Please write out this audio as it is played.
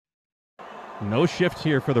No shift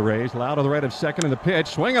here for the Rays. Loud on the right of second in the pitch.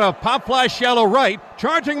 Swinging a pop fly shallow right.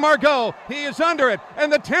 Charging Margot. He is under it.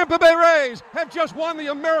 And the Tampa Bay Rays have just won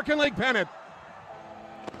the American League pennant.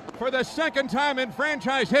 For the second time in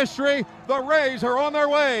franchise history, the Rays are on their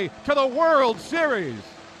way to the World Series.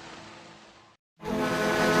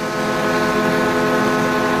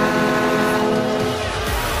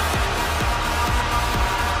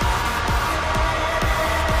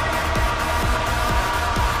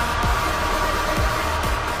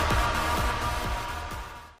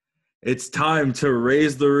 It's time to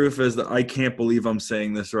raise the roof I can't believe I'm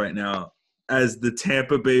saying this right now, as the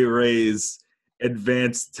Tampa Bay Rays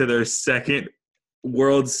advance to their second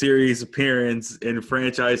World Series appearance in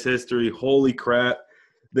franchise history. Holy crap.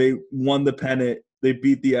 They won the pennant. They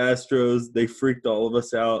beat the Astros. They freaked all of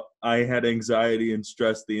us out. I had anxiety and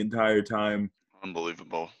stress the entire time.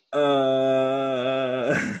 Unbelievable.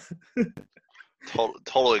 Uh...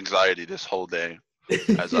 Total anxiety this whole day.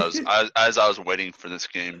 As I was waiting for this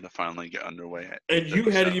game to finally get underway. And you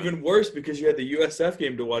had it even worse because you had the USF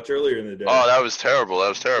game to watch earlier in the day. Oh, that was terrible.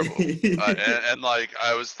 And like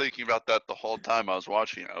I was thinking about that the whole time I was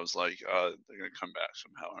watching. I was like, they're gonna come back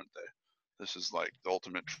somehow, aren't they? This is like the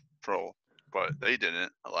ultimate troll, but they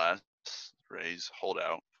didn't. Alas, Rays hold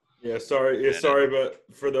out. Yeah, sorry, but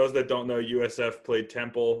for those that don't know, USF played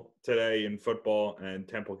Temple today in football, and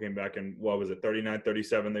Temple came back and what was it,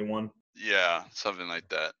 39-37 they won? Yeah, something like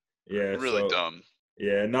that. Yeah, really dumb.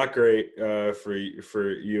 Yeah, not great for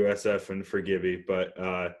USF and for Gibby, but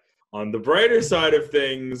on the brighter side of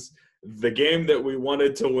things, the game that we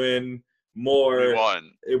wanted to win more, we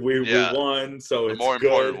won. We won, so it's the more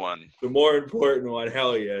good. Important one. The more important one,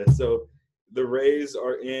 hell yeah! So the Rays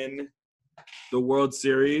are in the World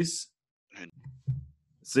Series.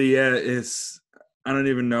 So yeah, I don't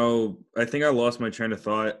even know. I think I lost my train of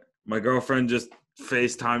thought. My girlfriend just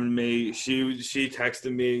FaceTimed me. She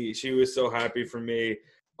texted me. She was so happy for me.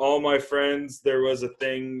 All my friends, there was a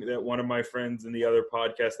thing that one of my friends in the other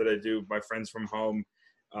podcast that I do, my friends from home,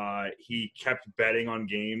 he kept betting on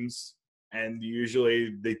games, and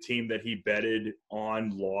usually the team that he betted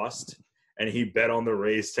on lost, and he bet on the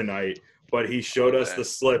Rays tonight, but he showed us the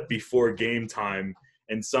slip before game time,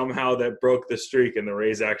 and somehow that broke the streak, and the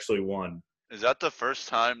Rays actually won. Is that the first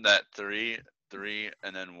time that three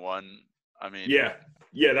and then one? I mean,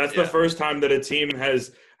 that's the first time that a team has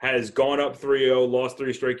gone up 3-0, lost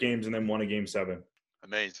 3 straight games, and then won a game 7.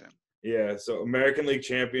 Amazing. Yeah, so American League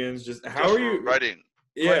champions. How are you writing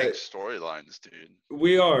storylines, dude?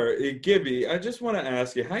 We are. Gibby, I just want to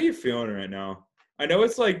ask you, how you feeling right now? I know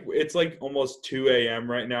it's like almost 2 a.m.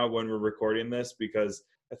 right now when we're recording this, because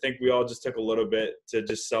I think we all just took a little bit to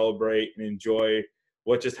just celebrate and enjoy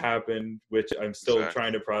what just happened, which I'm still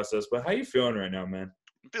trying to process. But how you feeling right now, man?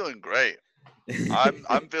 I'm feeling great.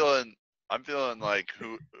 I'm feeling like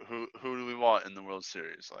who do we want in the World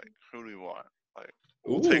Series? Like, who do we want? Like,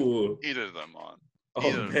 we'll take either of them on.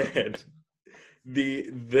 Man.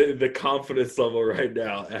 The confidence level right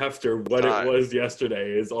now after what it was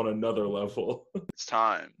yesterday is on another level. It's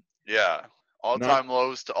time. Yeah. All-time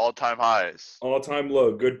lows to all-time highs. All-time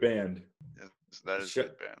low. Good band. That is a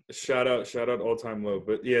good band. Shout out all-time low.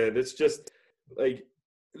 But yeah, it's just like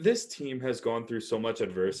this team has gone through so much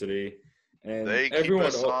adversity, and they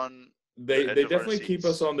definitely keep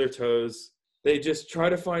us on their toes. They just try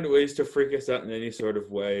to find ways to freak us out in any sort of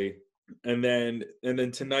way. And then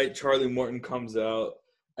tonight, Charlie Morton comes out,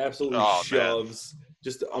 absolutely shoves,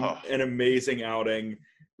 just an amazing outing.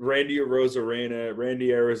 Randy Arizona,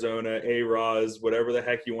 A-Roz, whatever the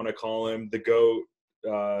heck you want to call him, the GOAT,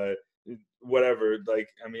 whatever. Like,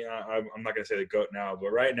 I mean, I'm not going to say the GOAT now,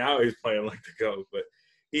 but right now he's playing like the GOAT. But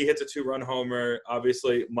he hits a 2-run homer.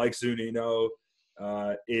 Obviously, Mike Zunino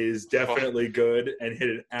is definitely good and hit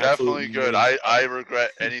an absolute definitely good. I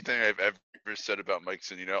regret anything I've ever said about Mike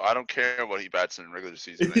Zunino. I don't care what he bats in regular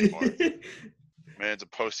season anymore. Man's a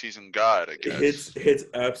postseason god, I guess. Hits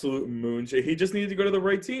absolute moonshot. He just needed to go to the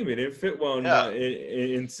right team. It didn't fit well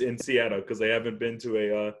in Seattle because they haven't been to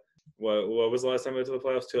a what was the last time they went to the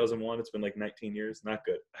playoffs? 2001. It's been like 19 years. Not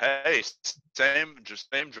good. Hey, same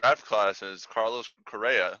draft class as Carlos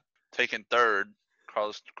Correa, taken third.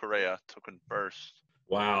 Carlos Correa took in first.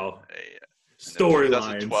 Wow.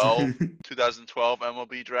 Storylines. 2012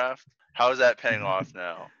 MLB draft. How is that paying off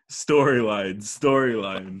now? Storylines.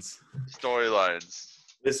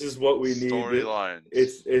 This is what we need. Storylines.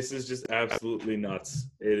 This is just absolutely nuts.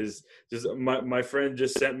 It is just my friend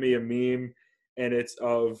just sent me a meme, and it's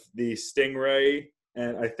of the Stingray,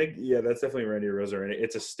 and I think that's definitely Randy Arozarena.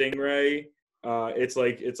 It's a Stingray It's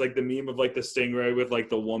like the meme of like the stingray with like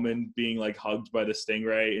the woman being like hugged by the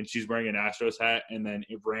stingray, and she's wearing an Astros hat, and then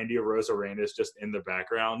if Randy Arozarena is just in the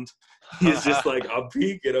background, he's just like, I'm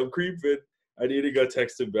peeking, I'm creeping. I need to go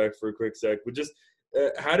text him back for a quick sec. But just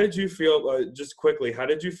how did you feel? Just quickly, how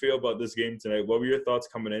did you feel about this game tonight? What were your thoughts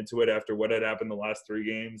coming into it after what had happened the last 3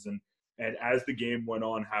 games, and as the game went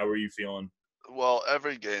on, how were you feeling? Well,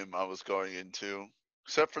 every game I was going into,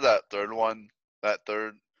 except for that third one, the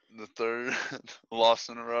third loss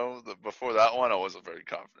in a row. Before that one, I wasn't very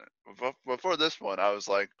confident. Before this one, I was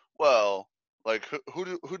like, well, like who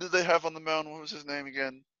did they have on the mound? What was his name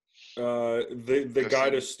again? The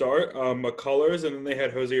guy to start, McCullers, and then they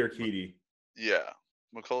had Jose Urquidy. Yeah,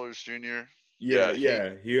 McCullers Jr. Yeah.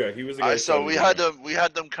 He was the guy. So we had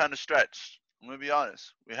them kind of stretched. I'm gonna be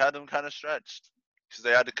honest. We had them kind of stretched because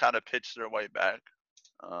they had to kind of pitch their way back,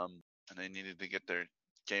 and they needed to get their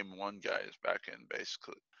game 1 guys back in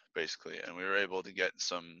basically, and we were able to get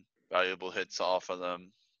some valuable hits off of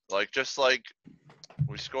them. Just like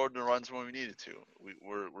we scored the runs when we needed to.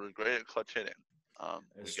 We're great at clutch hitting.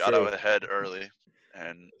 We got out ahead early,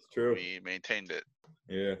 and we maintained it.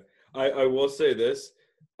 Yeah, I will say this.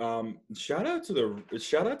 Shout out to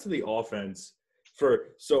the offense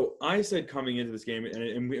so I said coming into this game,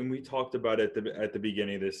 and we talked about it at the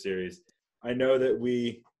beginning of this series. I know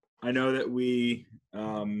we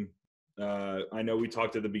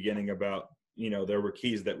talked at the beginning about, there were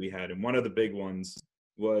keys that we had, and one of the big ones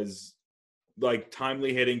was like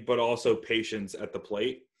timely hitting, but also patience at the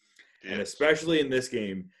plate. Yes. And especially in this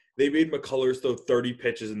game, they made McCullers throw 30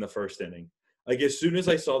 pitches in the first inning. Like as soon as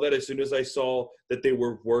I saw that they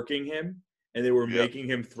were working him and they were making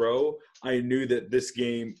him throw, I knew that this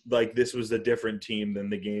game, like this was a different team than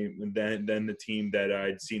the team that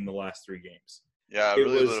I'd seen the last 3 games. Yeah, it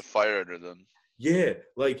really lit a fire under them. Yeah,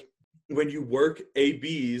 like when you work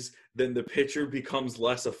ABs, then the pitcher becomes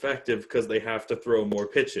less effective because they have to throw more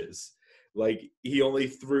pitches. Like he only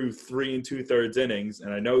threw 3 2/3 innings,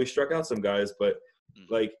 and I know he struck out some guys, but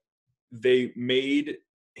like they made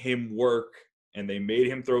him work and they made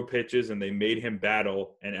him throw pitches and they made him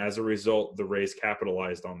battle, and as a result, the Rays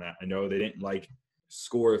capitalized on that. I know they didn't like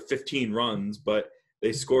score 15 runs, but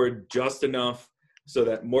they scored just enough so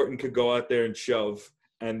that Morton could go out there and shove,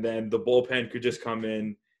 and then the bullpen could just come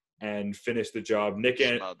in and finish the job. Nick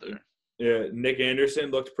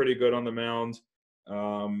Anderson looked pretty good on the mound.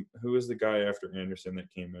 Who was the guy after Anderson that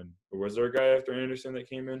came in? Or was there a guy after Anderson that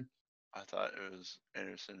came in? I thought it was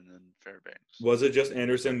Anderson and then Fairbanks. Was it just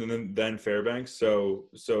Anderson and then Fairbanks? So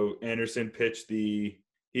Anderson pitched the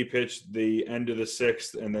end of the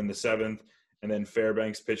 6th and then the 7th, and then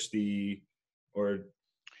Fairbanks pitched he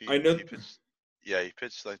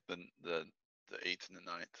pitched like the 8th and the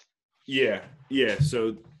 9th. Yeah.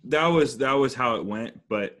 So that was how it went,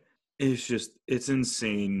 but it's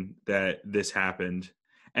insane that this happened.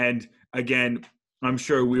 And again, I'm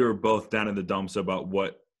sure we were both down in the dumps about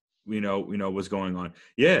what we know was going on.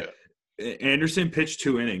 Yeah. Anderson pitched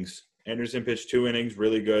 2 innings.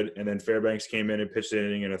 Really good, and then Fairbanks came in and pitched an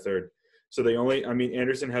inning and a third. So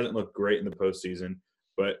Anderson hasn't looked great in the postseason,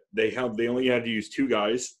 but they only had to use 2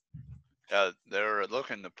 guys. Yeah, they're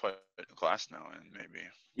looking to put Glass now in maybe.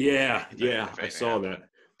 Yeah, I saw that.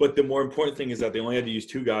 But the more important thing is that they only had to use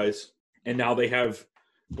 2 guys, and now they have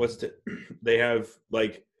they have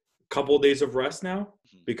like a couple of days of rest now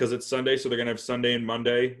because it's Sunday, so they're gonna have Sunday and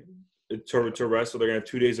Monday to rest. So they're gonna have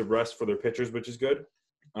 2 days of rest for their pitchers, which is good.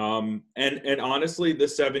 And honestly, the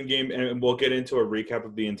 7-game, and we'll get into a recap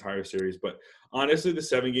of the entire series, but honestly, the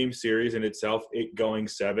 7-game series in itself, it going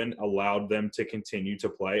 7, allowed them to continue to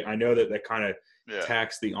play. I know that kind of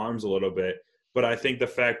taxed the arms a little bit, but I think the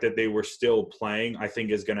fact that they were still playing, I think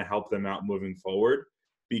is going to help them out moving forward,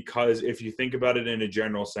 because if you think about it in a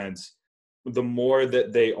general sense, the more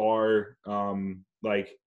that they are,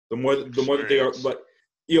 the more that they are, but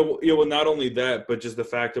well, not only that, but just the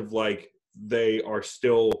fact of like, they are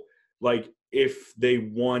still like, if they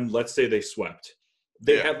won, let's say they swept,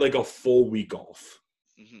 they had like a full week off.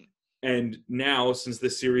 Mm-hmm. And now, since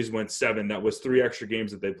this series went 7, that was 3 extra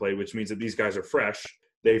games that they played, which means that these guys are fresh.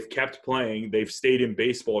 They've kept playing. They've stayed in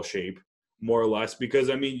baseball shape, more or less, because,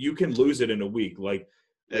 you can lose it in a week.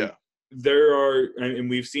 There are, and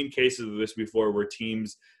we've seen cases of this before, where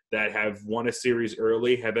teams that have won a series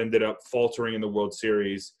early have ended up faltering in the World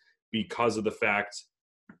Series because of the fact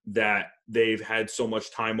that they've had so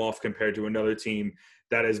much time off compared to another team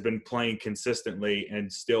that has been playing consistently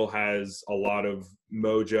and still has a lot of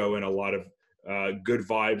mojo and a lot of good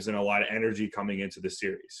vibes and a lot of energy coming into the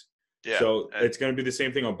series. Yeah. So it's going to be the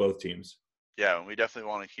same thing on both teams. Yeah, and we definitely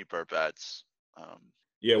want to keep our bats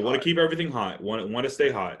Yeah, want to keep everything hot. Want to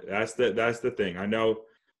stay hot. That's the thing. I know.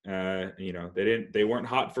 They weren't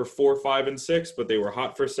hot for 4, 5, and 6, but they were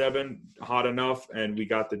hot for 7, hot enough, and we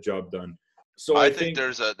got the job done. So I think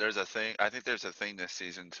there's a thing. I think there's a thing this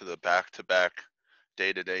season to the back-to-back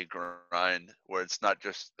day-to-day grind where it's not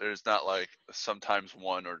just there's not like sometimes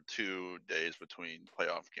 1 or 2 days between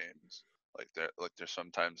playoff games like there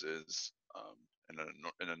sometimes is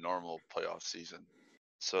in a normal playoff season.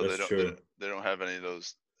 So That's true. they don't have any of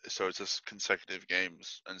those. So it's just consecutive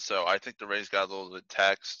games, and so I think the Rays got a little bit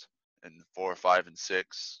taxed in 4, 5, and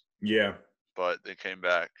 6. Yeah, but they came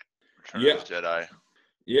back. Return Yeah. of the Jedi.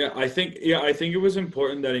 Yeah, I think it was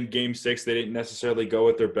important that in Game 6 they didn't necessarily go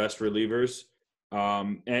with their best relievers,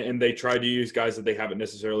 and they tried to use guys that they haven't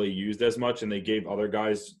necessarily used as much, and they gave other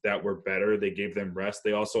guys that were better. They gave them rest.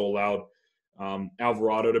 They also allowed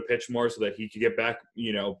Alvarado to pitch more so that he could get back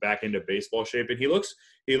into baseball shape. And he looks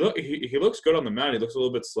good on the mound. He looks a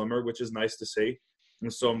little bit slimmer, which is nice to see.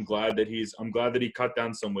 And so I'm glad that he cut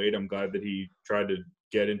down some weight. I'm glad that he tried to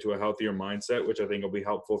get into a healthier mindset, which I think will be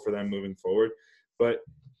helpful for them moving forward. But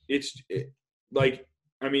thinking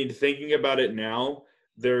about it now,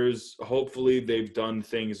 hopefully they've done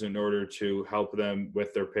things in order to help them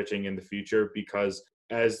with their pitching in the future, because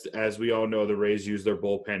as we all know, the Rays use their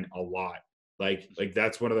bullpen a lot. Like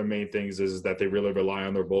that's one of their main things is that they really rely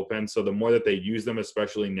on their bullpen. So the more that they use them,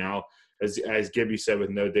 especially now, as Gibby said,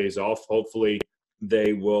 with no days off, hopefully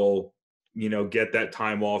they will, get that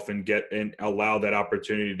time off and allow that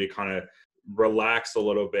opportunity to kind of relax a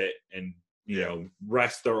little bit and,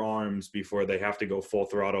 rest their arms before they have to go full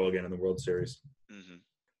throttle again in the World Series. Mm-hmm.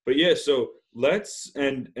 But yeah, so let's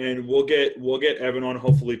and we'll get Evan on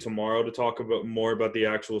hopefully tomorrow to talk about more about the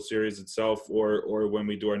actual series itself, or when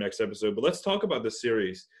we do our next episode. But let's talk about the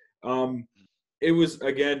series. It was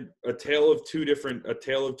again a tale of two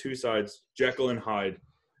sides, Jekyll and Hyde.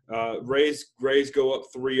 Rays go up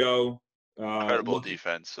 3-0. Incredible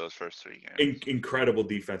defense those first 3 games. Incredible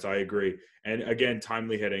defense, I agree. And again,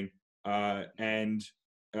 timely hitting. And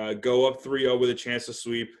go up 3-0 with a chance to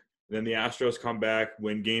sweep. Then the Astros come back,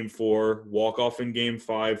 win Game 4, walk off in Game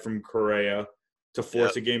 5 from Correa to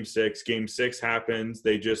force a Game 6. Game 6 happens.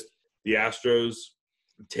 The Astros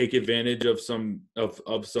take advantage of some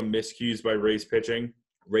miscues by Rays pitching.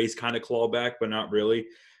 Rays kind of claw back, but not really.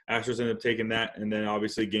 Astros end up taking that, and then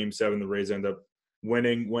obviously Game 7, the Rays end up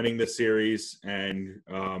winning the series and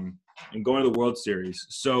going to the World Series.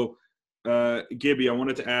 So, Gibby, I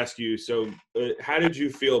wanted to ask you, how did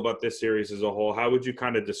you feel about this series as a whole? How would you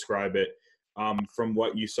kind of describe it from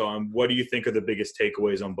what you saw, and what do you think are the biggest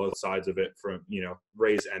takeaways on both sides of it from,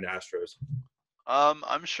 Rays and Astros?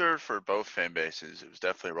 I'm sure for both fan bases, it was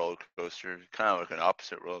definitely a roller coaster, kind of like an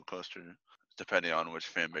opposite roller coaster, depending on which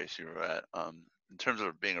fan base you were at. In terms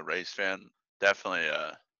of being a Rays fan, definitely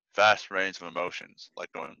a vast range of emotions,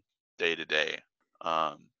 like going day to day.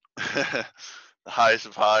 The highest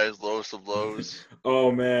of highs, lowest of lows.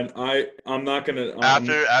 Oh man, I'm not gonna.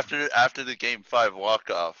 After the Game 5 walk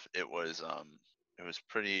off, it was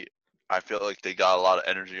pretty. I feel like they got a lot of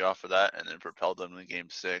energy off of that, and then propelled them to Game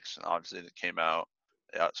 6. And obviously, they came out,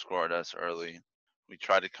 they outscored us early. We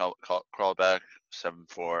tried to crawl back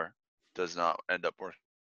 7-4, does not end up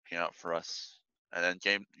working out for us. And then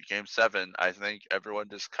Game 7, I think everyone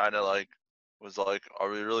just kind of was like, "Are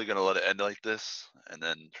we really gonna let it end like this?" And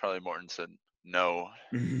then Charlie Morton said no,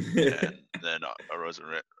 and then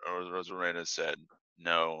Rosarena said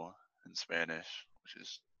no in Spanish, which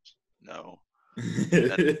is no.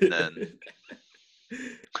 And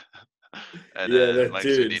then Mike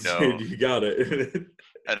Zunino, dude, you got it.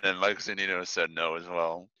 And then Mike Zunino said no as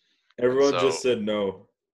well. Everyone just said no.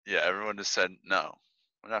 Yeah, everyone just said no.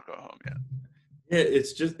 We're not going home yet. Yeah,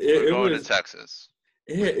 it's just we're going to Texas.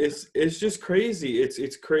 Yeah, it's just crazy.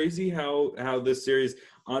 It's crazy how this series.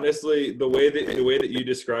 Honestly, the way that you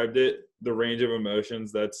described it, the range of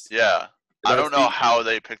emotions. I don't know how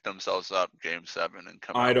they picked themselves up Game 7 and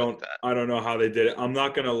come out like that. I don't know how they did it. I'm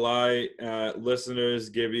not gonna lie, listeners,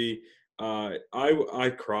 Gibby.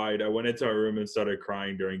 I cried. I went into our room and started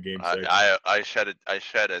crying during Game 6. I shed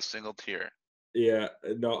a single tear. Yeah,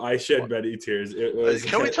 no, I shed many tears. It was.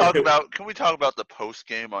 Can we talk about the post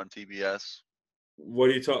game on TBS? What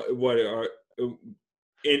are you talking? What are?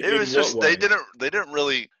 It was just they didn't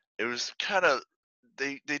really. It was kind of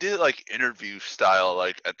they did it like interview style,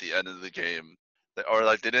 like at the end of the game, or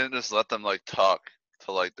like they didn't just let them like talk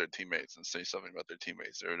to like their teammates and say something about their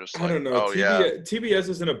teammates. They were just like, I don't know. TBS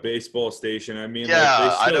isn't a baseball station. I mean,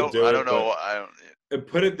 I don't know.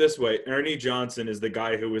 Put it this way: Ernie Johnson is the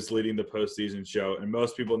guy who was leading the postseason show, and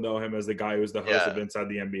most people know him as the guy who was the host of Inside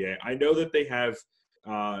the NBA. I know that they have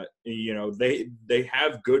You know, they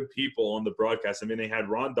have good people on the broadcast. I mean, they had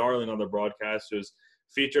Ron Darling on the broadcast, who's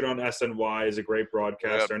featured on SNY, is a great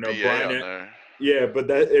broadcaster. I know BA Brian. on there. Yeah, but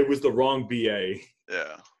it was the wrong BA.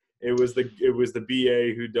 Yeah. It was the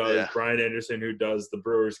BA who does Yeah. Brian Anderson, who does the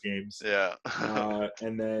Brewers games. Yeah.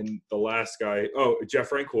 And then the last guy, Jeff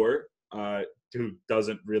Rancourt, who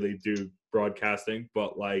doesn't really do broadcasting,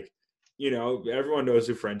 but like, you know, everyone knows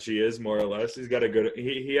who Frenchie is, more or less. He's got a good.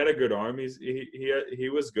 He had a good arm. He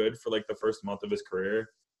was good for like the first month of his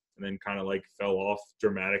career, and then kind of like fell off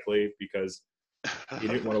dramatically because he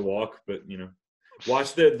didn't want to walk. But you know,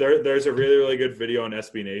 watch there's a really good video on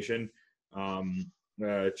SB Nation,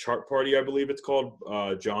 Chart Party, I believe it's called.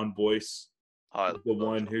 John Boyce, the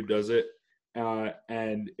one who does it,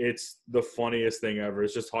 and it's the funniest thing ever.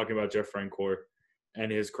 It's just talking about Jeff Rancourt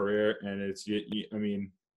and his career, and I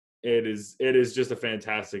mean. It is just a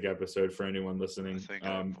fantastic episode for anyone listening. I think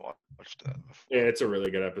I've watched that before. Yeah, it's a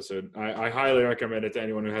really good episode. I highly recommend it to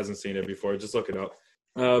anyone who hasn't seen it before. Just look it up.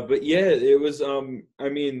 But yeah, it was. I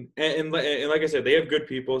mean, and like I said, they have good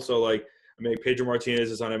people. So like, I mean, Pedro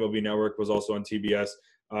Martinez is on MLB Network, was also on TBS.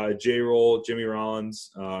 J-Roll, Jimmy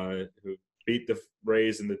Rollins, who beat the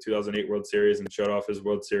Rays in the 2008 World Series and showed off his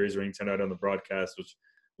World Series ring tonight on the broadcast, which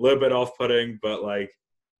a little bit off-putting, but like.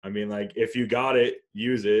 I mean, like, if you got it,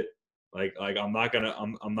 use it. Like I'm not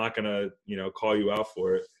gonna, you know, call you out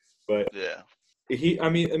for it. But yeah, I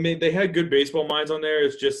mean, they had good baseball minds on there.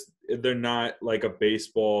 It's just they're not like a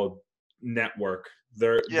baseball network.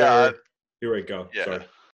 They're here we go. Yeah. Sorry.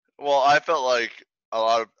 Well, I felt like a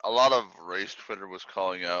lot of race Twitter was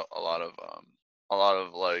calling out a lot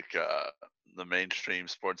of like the mainstream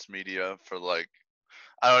sports media for like,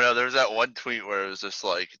 I don't know. There was that one tweet where it was just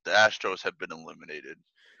like the Astros had been eliminated.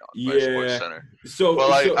 By Sports Center. But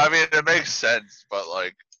like, I mean, it makes sense. But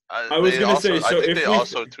like, I was gonna say, so I think they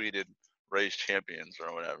also tweeted Rays champions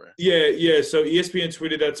or whatever. Yeah. So ESPN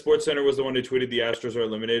tweeted that Sports Center was the one who tweeted the Astros are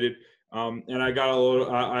eliminated. And I got a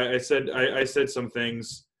little. I said some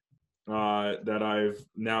things that I've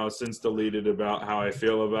now since deleted about how I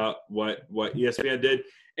feel about what ESPN did.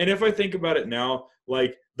 And if I think about it now,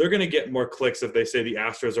 like they're gonna get more clicks if they say the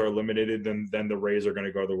Astros are eliminated than the Rays are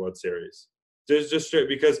gonna go to the World Series. Just straight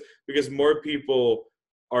because more people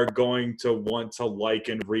are going to want to like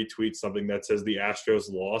and retweet something that says the Astros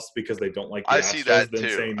lost because they don't like the Astros than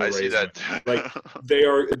saying the Rays. I see that too. Like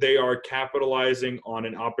they are capitalizing on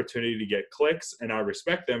an opportunity to get clicks, and I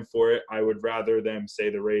respect them for it. I would rather them say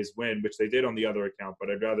the Rays win, which they did on the other account, but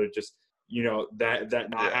I'd rather just, you know, that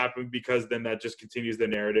not happen, because then that just continues the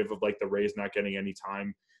narrative of like the Rays not getting any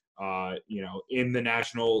time, you know, in the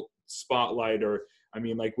national spotlight. Or I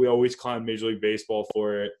mean, like we always clown Major League Baseball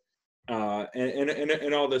for it,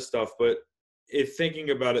 and all this stuff. But if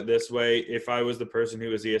thinking about it this way, if I was the person who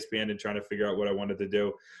was ESPN and trying to figure out what I wanted to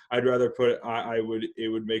do, I'd rather it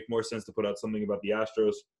would make more sense to put out something about the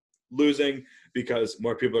Astros losing, because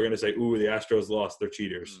more people are going to say, "Ooh, the Astros lost. They're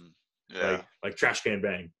cheaters." Like trash can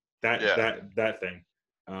bang. That thing.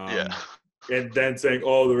 And then saying,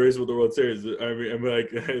 "Oh, the Rays with the World Series." I mean, I'm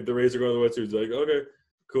like, the Rays are going to the World Series. Like, okay,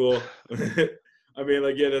 cool. I mean,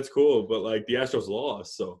 like, yeah, that's cool, but like the Astros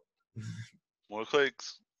lost, so more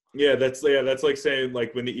clicks. Yeah, that's like saying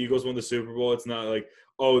like when the Eagles won the Super Bowl, it's not like,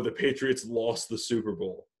 oh, the Patriots lost the Super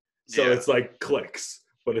Bowl, so it's like clicks,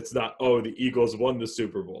 but it's not, oh, the Eagles won the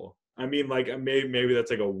Super Bowl. I mean, like maybe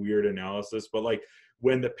that's like a weird analysis, but like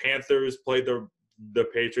when the Panthers played the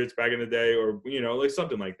Patriots back in the day, or you know, like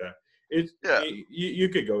something like that. You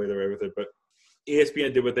could go either way with it, but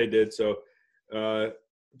ESPN did what they did, so.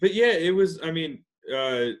 But yeah, it was. I mean,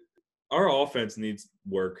 our offense needs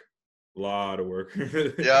work, a lot of work.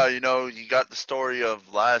 Yeah, you know, you got the story of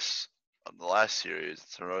the last series.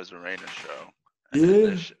 It's a Rosarena show,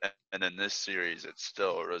 and then this series, it's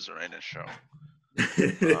still a Rosarena show.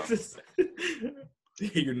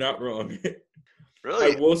 You're not wrong.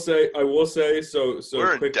 Really, I will say. So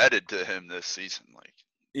we're indebted to him this season. Like,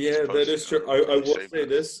 yeah, that is true. I will say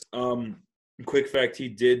this. Quick fact, he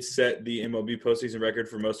did set the MLB postseason record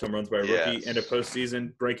for most home runs by a rookie and a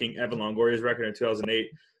postseason, breaking Evan Longoria's record in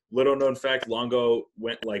 2008. Little known fact, Longo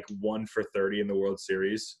went like 1 for 30 in the World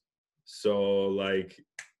Series. So, like,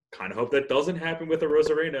 kind of hope that doesn't happen with a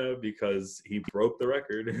Rosarena, because he broke the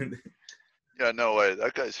record. Yeah, no way.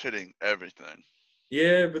 That guy's hitting everything.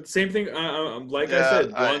 Yeah, but same thing. I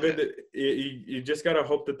said, Longo, you just got to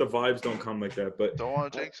hope that the vibes don't come like that. But don't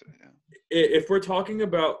want to jinx it, If we're talking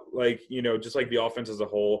about, like, you know, just like the offense as a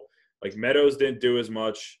whole, like Meadows didn't do as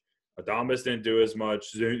much, Adames didn't do as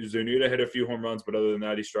much, Zuniga hit a few home runs, but other than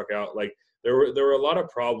that, he struck out. Like there were a lot of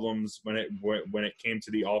problems when it came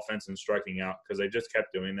to the offense and striking out, because they just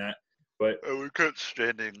kept doing that. But we couldn't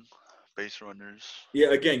standing base runners. yeah,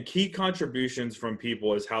 again, key contributions from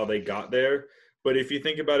people is how they got there. But if you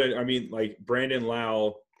think about it, I mean, like Brandon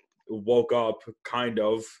Lau woke up kind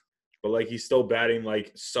of, but like he's still batting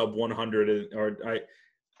like sub 100, or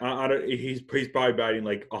I don't. He's probably batting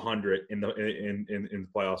like 100 in the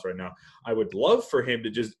playoffs right now. I would love for him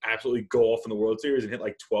to just absolutely go off in the World Series and hit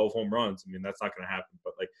like 12 home runs. I mean, that's not going to happen,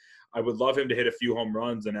 but like I would love him to hit a few home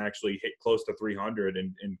runs and actually hit close to 300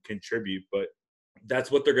 and contribute. But that's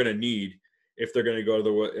what they're going to need if they're going to go to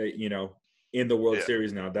the in the World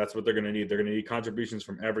Series now. That's what they're going to need. They're going to need contributions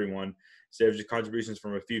from everyone, instead of just contributions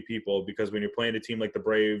from a few people. Because when you're playing a team like the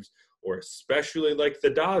Braves, or especially like the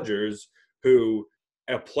Dodgers, who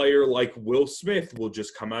a player like Will Smith will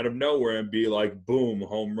just come out of nowhere and be like, boom,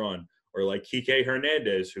 home run. Or like Kike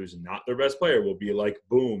Hernandez, who's not their best player, will be like,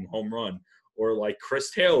 boom, home run. Or like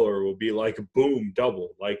Chris Taylor will be like, boom, double.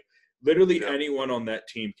 Like literally anyone on that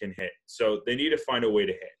team can hit. So they need to find a way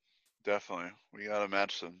to hit. Definitely. We got to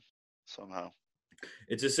match them somehow.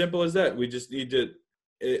 It's as simple as that. We just need to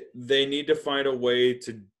they need to find a way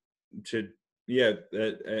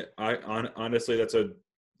honestly, that's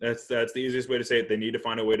the easiest way to say it. They need to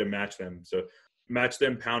find a way to match them. So match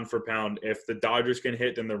them pound for pound. If the Dodgers can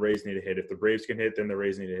hit, then the Rays need to hit. If the Braves can hit, then the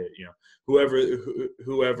Rays need to hit.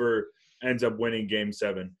 Whoever ends up winning Game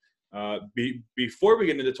 7. Before we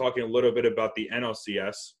get into talking a little bit about the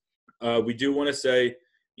NLCS, we do want to say,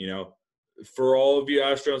 for all of you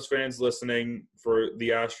Astros fans listening, for the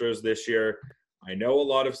Astros this year, I know a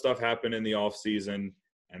lot of stuff happened in the offseason,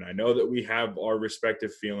 and I know that we have our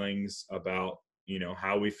respective feelings about,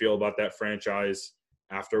 how we feel about that franchise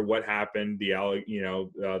after what happened,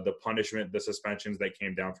 the punishment, the suspensions that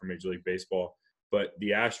came down from Major League Baseball. But the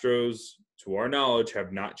Astros, to our knowledge,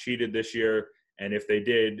 have not cheated this year. And if they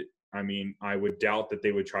did, I mean, I would doubt that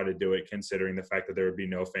they would try to do it, considering the fact that there would be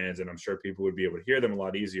no fans, and I'm sure people would be able to hear them a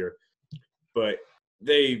lot easier. But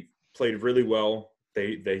they played really well.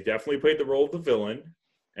 They definitely played the role of the villain,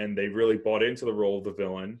 and they really bought into the role of the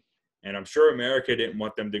villain. And I'm sure America didn't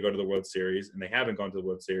want them to go to the World Series, and they haven't gone to the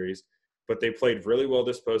World Series. But they played really well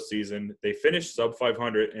this postseason. They finished sub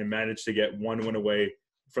 500 and managed to get one win away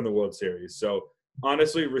from the World Series. So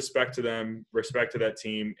honestly, respect to them, respect to that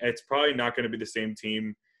team. It's probably not going to be the same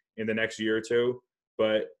team in the next year or two,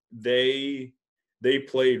 but they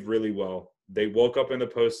played really well. They woke up in the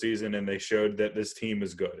postseason and they showed that this team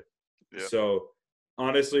is good. Yeah. So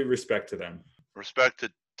honestly, respect to them. Respect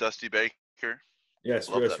to Dusty Baker. Yes,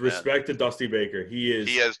 respect to Dusty Baker.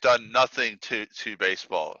 He has done nothing to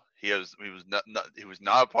baseball. He was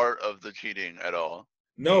not a part of the cheating at all.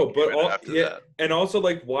 No, and also,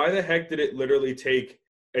 like, why the heck did it literally take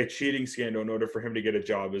a cheating scandal in order for him to get a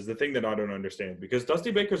job is the thing that I don't understand, because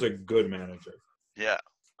Dusty Baker's a good manager. Yeah.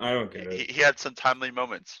 I don't get it. He had some timely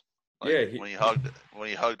moments. Like when he hugged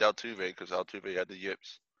Altuve, because Altuve had the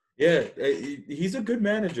yips. Yeah, he's a good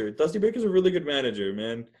manager. Dusty Baker's a really good manager,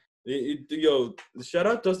 man. Shout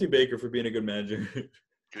out Dusty Baker for being a good manager.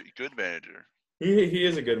 Good manager. He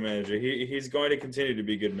is a good manager. He's going to continue to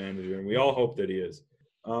be a good manager, and we all hope that he is.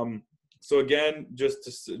 So again, just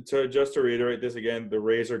to reiterate this again, the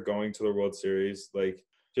Rays are going to the World Series. Like,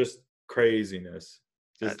 just craziness.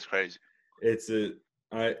 That's crazy.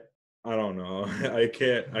 I don't know. I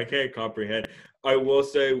can't comprehend. I will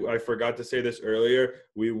say, I forgot to say this earlier,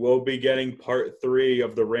 we will be getting part 3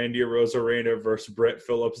 of the Randy Arozarena versus Brett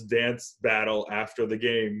Phillips dance battle after the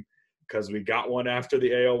game, because we got one after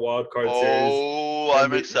the AL wildcard series. Oh,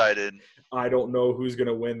 I'm excited. I don't know who's going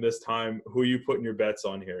to win this time. Who are you putting your bets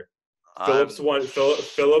on here? Phillips won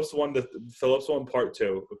part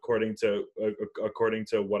 2, according to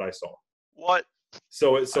what I saw. What?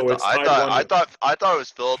 So it's tied. I thought it was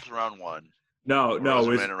Phillips round 1. No, it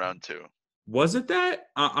was round 2. Was it that?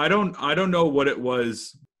 I don't know what it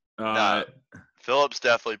was. Phillips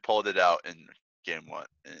definitely pulled it out in game 1.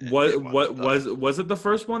 Was it the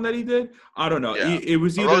first one that he did? I don't know. Yeah. It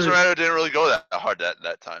was either. Arozarena didn't really go that hard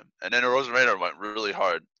that time, and then Arozarena went really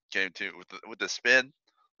hard game 2 with the spin.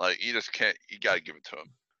 Like, you just can't. You gotta give it to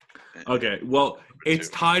him. Okay, well, it's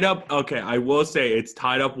tied up. Okay, I will say it's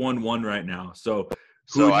tied up 1-1 right now. So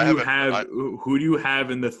who do you have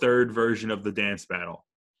in the third version of the dance battle?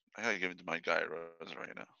 I gotta give it to my guy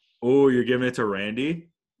Arozarena. Oh, you're giving it to Randy?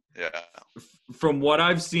 Yeah. From what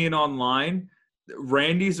I've seen online,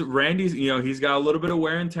 Randy's he's got a little bit of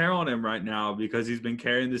wear and tear on him right now because he's been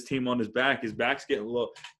carrying this team on his back. His back's hurting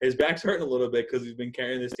a little bit because he's been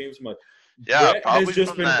carrying this team so much. Yeah, Brett probably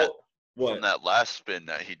from that last spin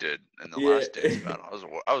that he did in the last dance battle.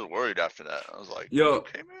 I was worried after that. I was like,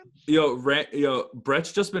 okay, man.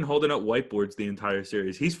 Brett's just been holding up whiteboards the entire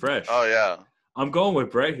series. He's fresh. Oh yeah. I'm going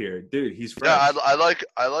with Brett here, dude. He's fresh. Yeah,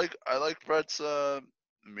 I like Brett's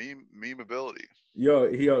meme ability. Yo,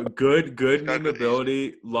 good He's got meme good- he's-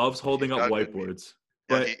 ability. Loves holding he's up got good memes. whiteboards.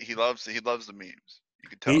 Yeah, But he loves the memes. You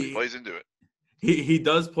can tell he plays into it. he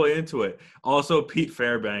does play into it. Also, Pete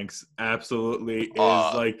Fairbanks absolutely is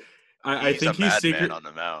like. I think he's a he's madman on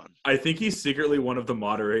the mound. I think he's secretly one of the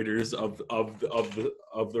moderators of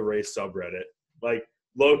the race subreddit. Like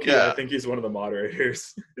low-key, Yeah. I think he's one of the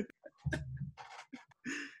moderators.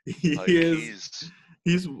 he Like, is.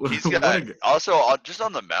 He's got also just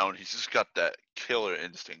on the mound. He's just got that killer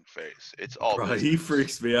instinct face. It's all. Bro, he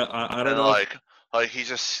freaks me out. I don't know. Like he's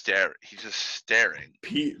just staring. He's just staring.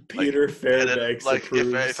 Peter Fairbanks. Like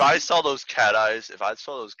if I saw those cat eyes,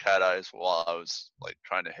 while I was like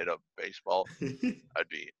trying to hit a baseball, I'd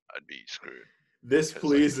be screwed. This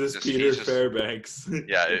pleases Peter Fairbanks.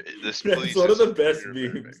 Yeah, this That's pleases. one of the best Peter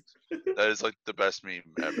memes. Fairbanks. That is like the best meme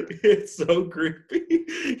ever. It's so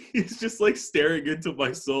creepy. He's just like staring into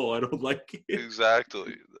my soul. I don't like it.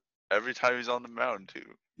 Exactly. Every time he's on the mound too.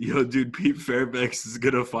 Yo, dude, Pete Fairbanks is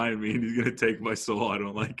gonna find me and he's gonna take my soul. I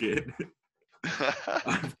don't like it.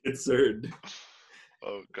 I'm concerned.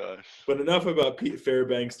 Oh gosh. But enough about Pete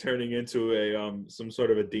Fairbanks turning into a some sort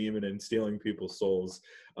of a demon and stealing people's souls.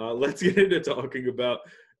 Let's get into talking about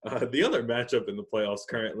the other matchup in the playoffs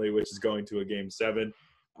currently, which is going to a Game 7.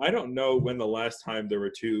 I don't know when the last time there were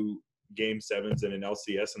 2 Game 7s in an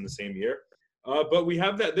LCS in the same year, but we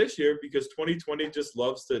have that this year because 2020 just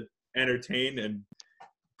loves to entertain and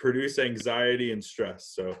produce anxiety and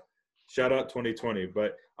stress. So shout out 2020.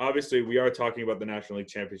 But obviously we are talking about the National League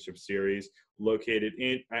Championship Series located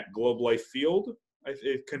at Globe Life Field.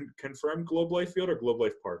 Confirmed Globe Life Field or Globe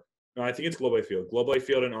Life Park? No, I think it's Globe Life Field. Globe Life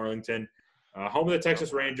Field in Arlington, home of the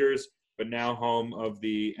Texas Rangers, but now home of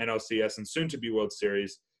the NLCS and soon-to-be World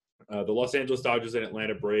Series. The Los Angeles Dodgers and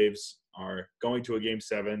Atlanta Braves are going to a Game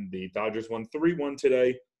 7. The Dodgers won 3-1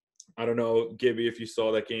 today. I don't know, Gibby, if you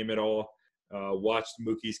saw that game at all. Watched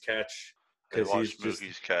Mookie's catch.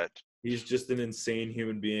 He's just an insane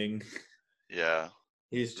human being. Yeah.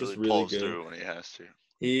 He's just really really pulls good. Through when he has to.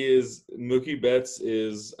 He is. Mookie Betts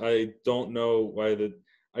is. I don't know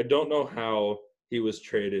how he was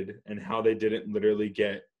traded and how they didn't literally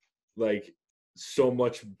get like so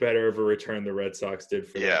much better of a return the Red Sox did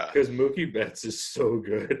for that. Because Mookie Betts is so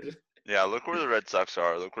good. Yeah, look where the Red Sox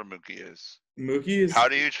are. Look where Mookie is. Mookie is. How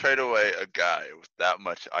do you trade away a guy with that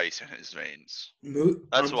much ice in his veins?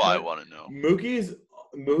 That's what I want to know.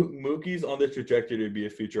 Mookie's on the trajectory to be a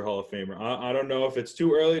future Hall of Famer. I don't know if it's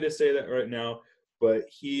too early to say that right now, but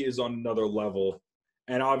he is on another level.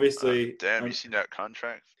 And obviously, damn, you seen that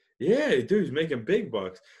contract? Yeah, dude, he's making big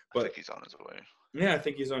bucks. But I think he's on his way. Yeah, I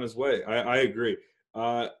think he's on his way. I agree.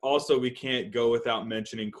 Also, we can't go without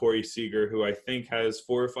mentioning Corey Seager, who I think has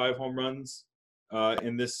 4 or 5 home runs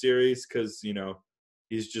in this series because, you know,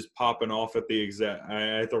 he's just popping off at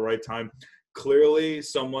the right time. Clearly,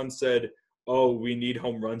 someone said, oh, we need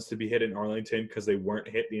home runs to be hit in Arlington because they weren't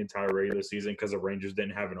hit the entire regular season because the Rangers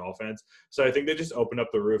didn't have an offense. So I think they just opened up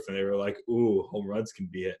the roof and they were like, ooh, home runs can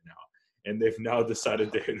be hit now. And they've now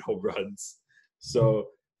decided to hit home runs. So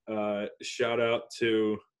shout out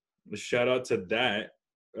to that.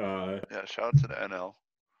 Yeah, shout out to the NL.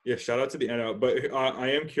 Yeah, shout out to the NL. But I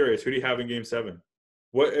am curious, who do you have in Game 7?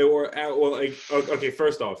 Okay,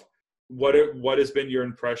 first off, what has been your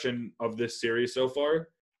impression of this series so far?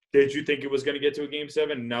 Did you think it was going to get to a Game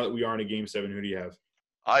 7? Now that we are in a Game 7, who do you have?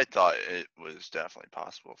 I thought it was definitely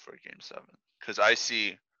possible for a Game 7 because I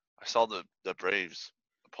saw the Braves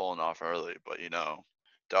pulling off early, but you know,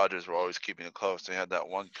 Dodgers were always keeping it close. They had that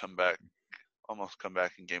one almost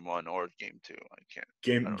comeback in Game 1 or Game 2.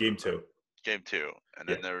 Game 2. Game 2, and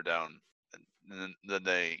then they were down, and then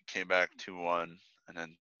they came back 2-1, and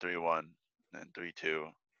then 3-1, and then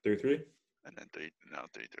 3-2, 3-3, and then 3-3.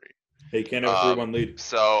 Hey, can't have a 3-1 lead.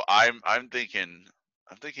 So I'm thinking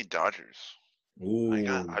Dodgers. Ooh.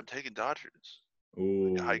 I'm taking Dodgers.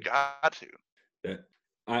 Ooh. I got to. Yeah.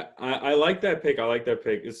 I like that pick.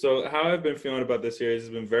 So how I've been feeling about this series has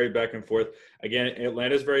been very back and forth. Again,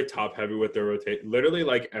 Atlanta's very top heavy with their rotation. Literally,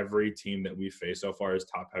 like every team that we face so far is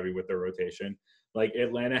top heavy with their rotation. Like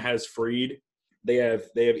Atlanta has Fried, they have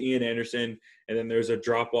Ian Anderson, and then there's a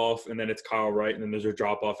drop off, and then it's Kyle Wright, and then there's a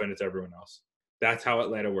drop off, and it's everyone else. That's how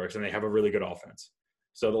Atlanta works, and they have a really good offense.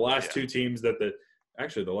 So the last 2 teams the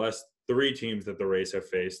last 3 teams that the Rays have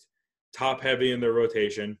faced, top heavy in their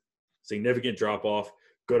rotation, significant drop off.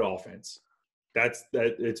 Good offense.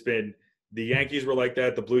 It's been the Yankees were like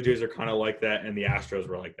that, the Blue Jays are kind of like that, and the Astros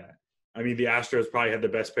were like that. I mean, the Astros probably had the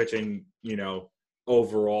best pitching, you know,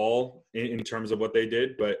 overall in terms of what they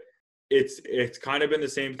did, but it's kind of been the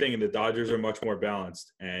same thing, and the Dodgers are much more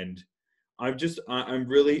balanced. And I'm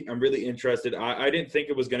really interested. I didn't think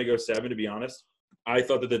it was going to go 7, to be honest. I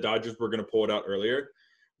thought that the Dodgers were going to pull it out earlier.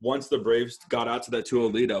 Once the Braves got out to that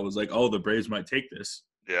 2-0 lead, I was like, oh, the Braves might take this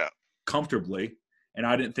comfortably. And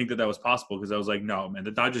I didn't think that was possible because I was like, no, man,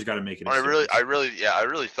 the Dodgers got to make it. I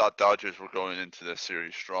really thought Dodgers were going into this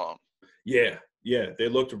series strong. Yeah, they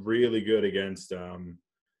looked really good against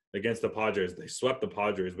the Padres. They swept the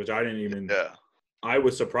Padres, which I didn't even. Yeah. I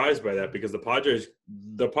was surprised by that because the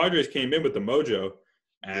Padres came in with the mojo.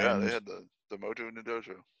 And, they had the mojo in the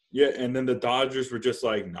dojo. Yeah, and then the Dodgers were just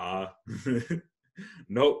like, nah,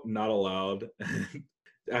 nope, not allowed.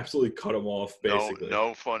 Absolutely cut them off, basically.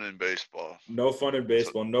 No fun in baseball. No fun in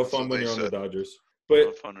baseball. No fun when you're on the Dodgers. But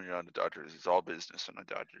no fun when you're on the Dodgers. It's all business on the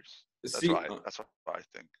Dodgers. That's what I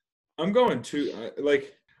think. I'm going to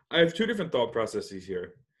I have two different thought processes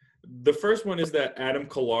here. The first one is that Adam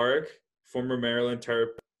Kolarek, former Maryland Terp,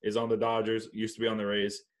 is on the Dodgers, used to be on the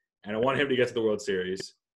Rays, and I want him to get to the World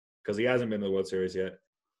Series because he hasn't been to the World Series yet.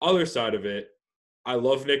 Other side of it, I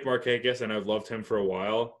love Nick Markakis, and I've loved him for a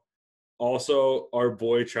while. Also, our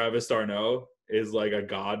boy Travis d'Arnaud is like a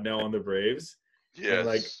god now on the Braves.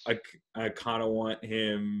 Yes. And I kind of want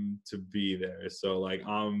him to be there. So I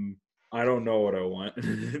don't know what I want.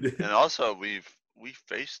 And also, we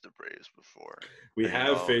faced the Braves before. We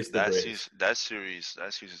have faced the Braves. That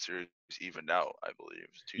season series evened out, I believe.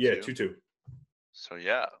 2-2. Yeah, 2-2. So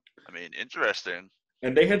yeah, I mean, interesting.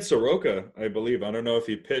 And they had Soroka, I believe. I don't know if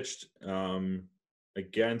he pitched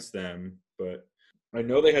against them, but I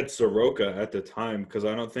know they had Soroka at the time because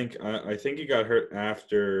I think he got hurt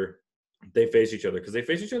after they faced each other because they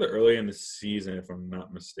faced each other early in the season, if I'm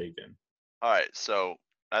not mistaken. All right, so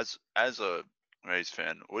as a Rays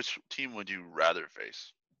fan, which team would you rather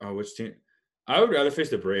face? Oh, which team? I would rather face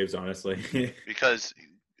the Braves, honestly. because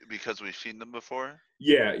we've seen them before?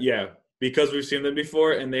 Yeah. Because we've seen them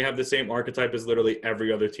before, and they have the same archetype as literally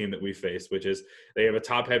every other team that we face, which is they have a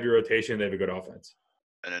top-heavy rotation, they have a good offense.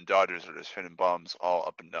 And then Dodgers are just hitting bombs all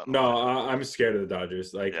up and down. I'm scared of the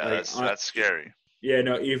Dodgers. That's scary. Yeah,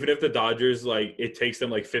 no, even if the Dodgers, it takes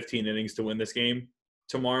them 15 innings to win this game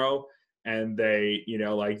tomorrow, and they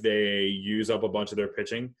use up a bunch of their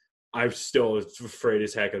pitching, I'm still afraid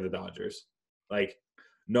as heck of the Dodgers.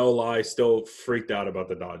 No lie, still freaked out about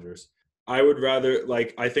the Dodgers. I would rather,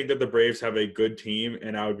 I think that the Braves have a good team,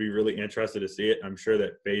 and I would be really interested to see it. I'm sure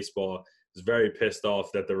that baseball is very pissed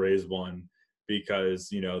off that the Rays won because,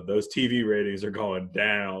 those TV ratings are going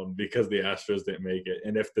down because the Astros didn't make it.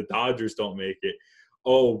 And if the Dodgers don't make it,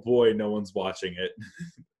 oh boy, no one's watching it.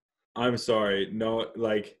 I'm sorry. No,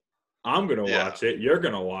 I'm going to watch it. You're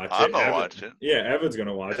going to watch it. I'm going to watch it. Yeah, Evan's going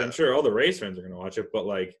to watch it. I'm sure all the Rays fans are going to watch it. But,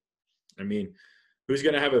 who's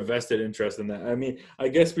going to have a vested interest in that? I mean, I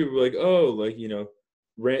guess people are like, oh,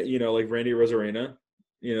 Randy Rosarena,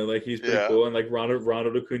 he's pretty cool. And,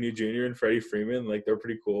 Ronald Acuna Jr. and Freddie Freeman, they're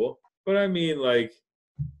pretty cool. But, I mean,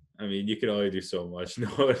 you can only do so much.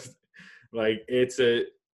 No, it's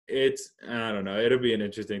I don't know. It'll be an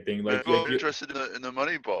interesting thing. You're interested in the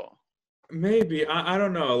money ball. Maybe. I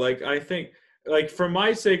don't know. I think, for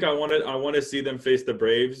my sake, I want to see them face the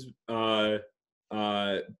Braves.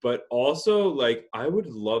 But also, I would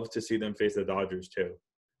love to see them face the Dodgers too.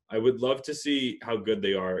 I would love to see how good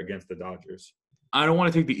they are against the Dodgers. I don't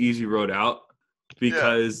want to take the easy road out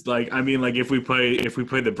because, if we play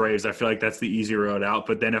the Braves, I feel like that's the easy road out.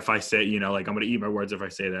 But then if I say, I'm going to eat my words if I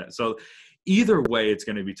say that. So either way, it's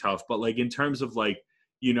going to be tough. But in terms of the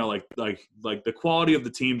quality of the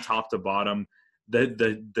team, top to bottom,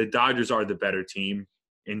 the Dodgers are the better team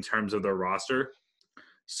in terms of their roster.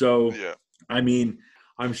 So. Yeah. I mean,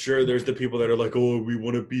 I'm sure there's the people that are like, oh, we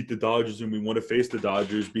want to beat the Dodgers and we want to face the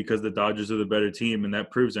Dodgers because the Dodgers are the better team and that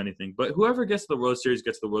proves anything. But whoever gets to the World Series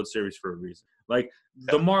gets the World Series for a reason.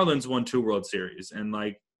 The Marlins won 2 World Series and,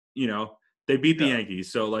 they beat the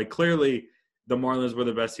Yankees. So, clearly the Marlins were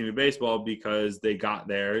the best team in baseball because they got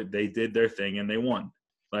there, they did their thing, and they won.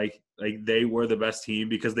 They were the best team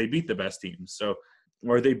because they beat the best team. So,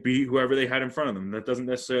 or they beat whoever they had in front of them. That doesn't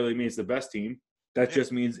necessarily mean it's the best team. That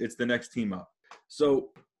just means it's the next team up. So,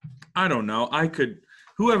 I don't know.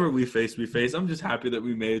 Whoever we face. I'm just happy that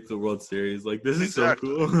we made it to the World Series. This is so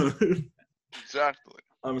cool. Exactly.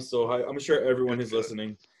 I'm so hyped. I'm sure everyone who's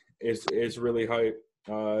listening is really hyped.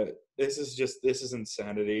 This is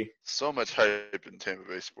insanity. So much hype in Tampa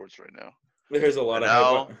Bay sports right now. There's a lot of hype.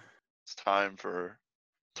 Now, it's time for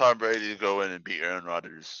Tom Brady to go in and beat Aaron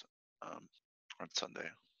Rodgers on Sunday.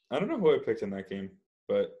 I don't know who I picked in that game,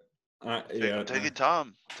 but I'm taking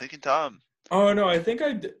Tom. Oh no, I think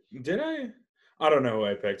I did. I? I don't know who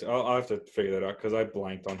I picked. I'll have to figure that out because I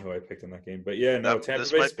blanked on who I picked in that game. But yeah, no, Tampa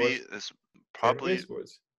This Bay might Sports. be this Tampa Bay probably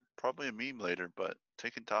Sports. probably a meme later, but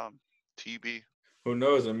taking Tom TB. Who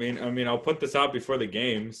knows? I mean, I'll put this out before the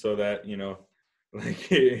game so that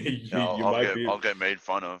like you might be. I'll get made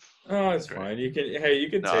fun of. Oh, it's Great. fine. You can. Hey, you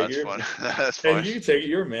can No, take that's it. fine. That's Hey, fine. you can take it.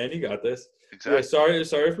 You're a man. You got this. Exactly. Yeah.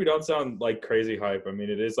 Sorry if we don't sound like crazy hype. I mean,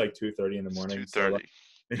 it is like 2:30 in the morning. 2:30.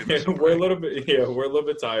 So we're a little bit. Yeah, we're a little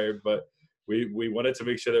bit tired, but we wanted to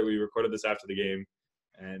make sure that we recorded this after the game,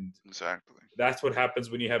 and Exactly. that's what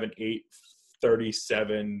happens when you have an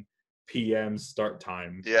 8:37 p.m. start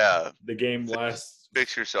time. Yeah. The game lasts.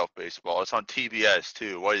 Fix yourself, baseball. It's on TBS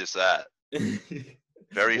too. What is that?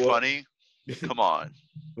 Very Well- funny. Come on.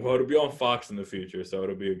 Well, it'll be on Fox in the future, so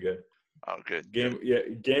it'll be good. Oh, good. Game. Yeah,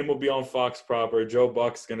 game will be on Fox proper. Joe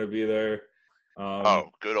Buck's gonna be there.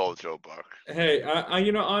 Good old Joe Buck. Hey, I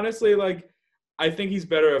honestly, like, I think he's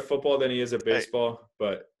better at football than he is at baseball,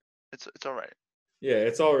 but It's all right. yeah,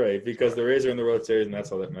 it's all right because the Rays are in the World Series and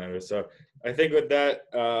that's all that matters. So I think with that,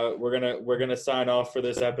 we're gonna sign off for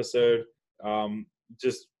this episode.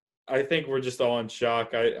 I think we're just all in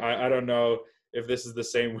shock. I don't know if this is the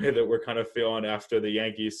same way that we're kind of feeling after the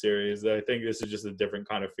Yankees series. I think this is just a different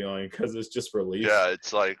kind of feeling because it's just relief. Yeah,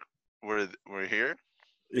 it's like we're here.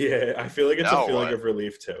 Yeah, I feel like it's Now a feeling what? of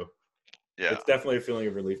relief too. Yeah. It's definitely a feeling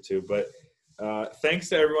of relief too. But thanks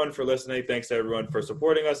to everyone for listening. Thanks to everyone for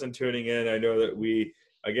supporting us and tuning in. I know that we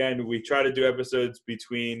try to do episodes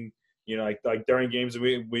between, like during games.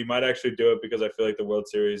 We might actually do it because I feel like the World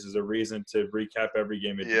Series is a reason to recap every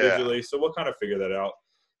game individually. Yeah. So we'll kind of figure that out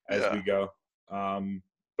as we go.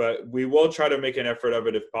 But we will try to make an effort of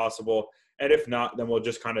it if possible. And if not, then we'll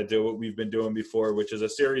just kind of do what we've been doing before, which is a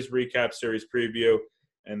series recap, series preview,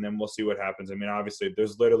 and then we'll see what happens. I mean, obviously,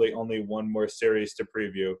 there's literally only one more series to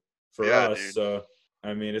preview for us. Dude. So,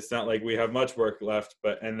 I mean, it's not like we have much work left.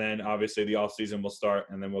 And then obviously the off season will start,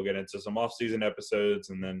 and then we'll get into some off season episodes,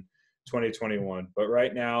 and then 2021. But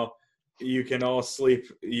right now, you can all sleep.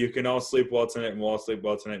 You can all sleep well tonight, and we'll all sleep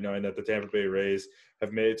well tonight, knowing that the Tampa Bay Rays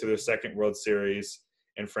have made it to their second World Series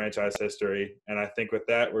in franchise history. And I think with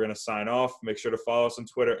that, we're going to sign off. Make sure to follow us on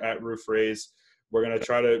Twitter @RoofRays. We're going to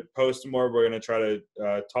try to post more. We're going to try to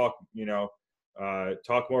talk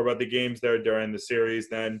more about the games there during the series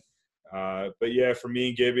then. But yeah, from me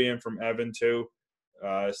and Gibby and from Evan too,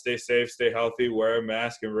 stay safe, stay healthy, wear a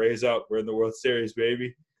mask, and raise up. We're in the World Series,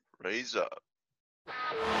 baby. Raise up.